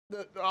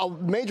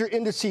Major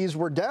indices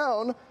were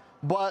down,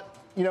 but,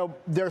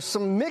 there's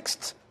some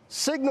mixed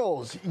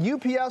signals.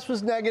 UPS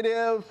was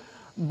negative,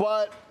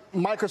 but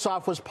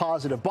Microsoft was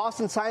positive.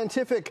 Boston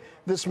Scientific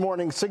this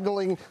morning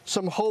signaling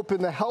some hope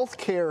in the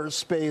healthcare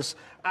space.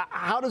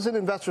 How does an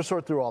investor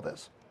sort through all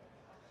this?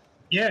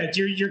 Yeah,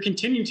 you're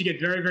continuing to get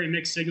very, very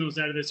mixed signals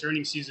out of this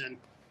earnings season.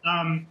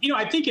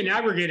 I think in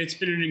aggregate, it's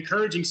been an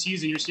encouraging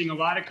season. You're seeing a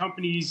lot of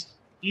companies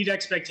beat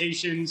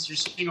expectations. You're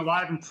seeing a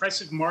lot of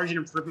impressive margin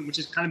improvement, which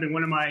has kind of been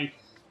one of my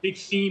big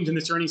themes in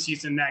this earnings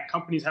season, that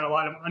companies had a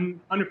lot of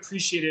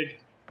unappreciated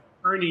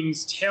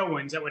earnings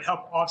tailwinds that would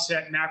help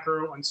offset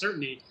macro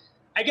uncertainty.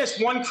 I guess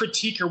one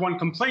critique or one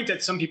complaint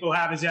that some people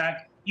have is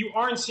that you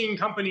aren't seeing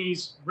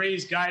companies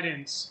raise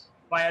guidance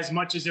by as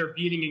much as they're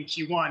beating in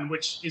Q1,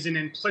 which is an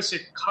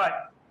implicit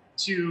cut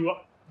to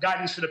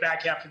guidance for the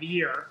back half of the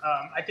year.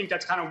 I think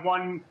that's kind of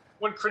one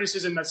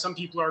criticism that some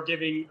people are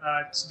giving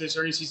to this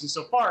earnings season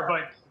so far,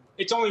 but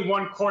it's only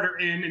one quarter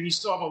in and you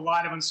still have a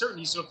lot of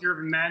uncertainty. So if you're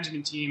a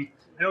management team,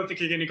 I don't think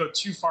you're going to go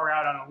too far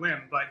out on a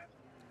limb, but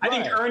I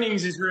think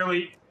earnings is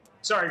really,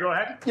 sorry, go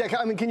ahead. Yeah,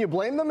 can you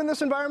blame them in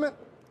this environment?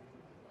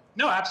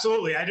 No,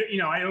 absolutely. I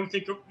don't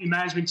think the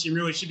management team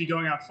really should be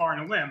going out far on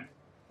a limb,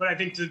 but I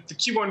think the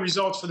Q1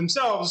 results for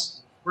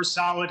themselves were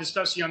solid,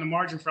 especially on the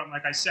margin front,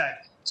 like I said.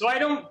 So I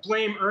don't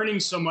blame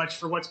earnings so much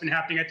for what's been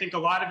happening. I think a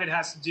lot of it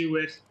has to do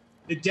with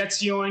the debt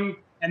ceiling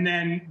and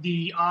then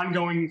the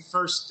ongoing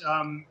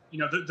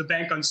the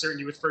bank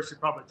uncertainty with First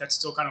Republic that's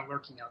still kind of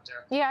lurking out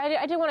there. Yeah,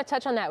 I do want to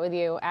touch on that with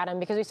you, Adam,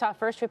 because we saw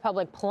First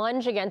Republic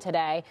plunge again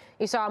today.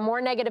 You saw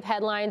more negative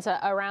headlines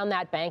around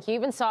that bank. You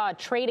even saw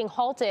trading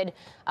halted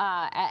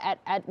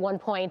at one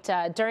point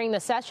during the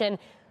session.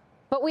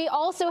 But we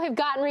also have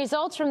gotten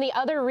results from the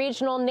other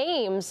regional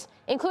names,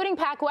 including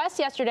PacWest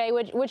yesterday,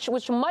 which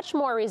was much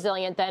more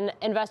resilient than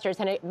investors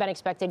had been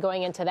expected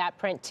going into that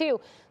print, too.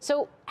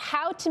 So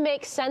how to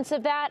make sense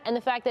of that and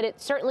the fact that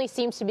it certainly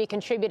seems to be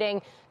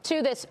contributing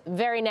to this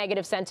very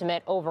negative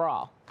sentiment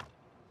overall?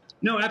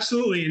 No,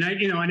 absolutely. And I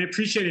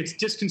appreciate it's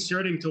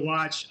disconcerting to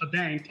watch a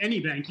bank, any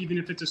bank, even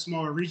if it's a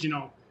smaller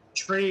regional,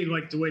 trade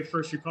like the way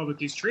First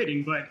Republic is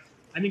trading. But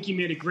I think you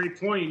made a great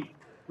point.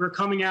 We're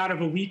coming out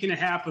of a week and a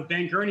half of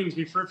bank earnings.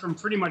 We've heard from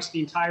pretty much the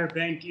entire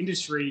bank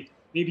industry.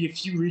 Maybe a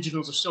few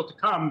regionals are still to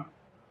come.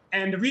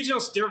 And the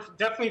regionals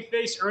definitely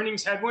face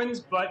earnings headwinds,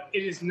 but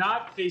it is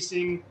not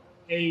facing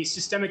a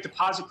systemic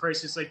deposit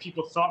crisis like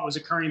people thought was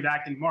occurring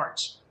back in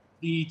March.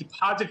 The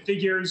deposit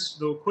figures,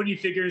 the liquidity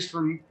figures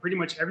from pretty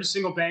much every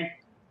single bank,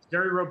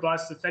 very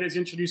robust. The Fed has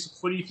introduced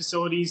liquidity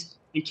facilities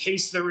in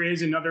case there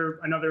is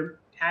another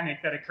panic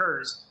that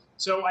occurs.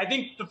 So I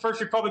think the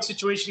First Republic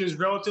situation is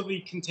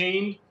relatively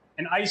contained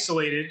and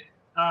isolated.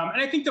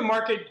 And I think the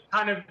market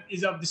kind of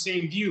is of the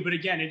same view. But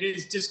again, it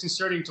is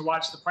disconcerting to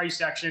watch the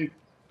price action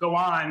go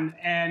on.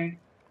 And,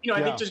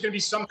 I think there's going to be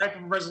some type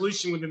of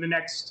resolution within the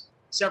next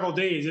several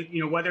days,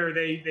 whether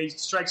they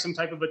strike some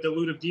type of a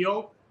dilutive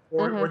deal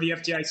or the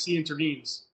FDIC intervenes.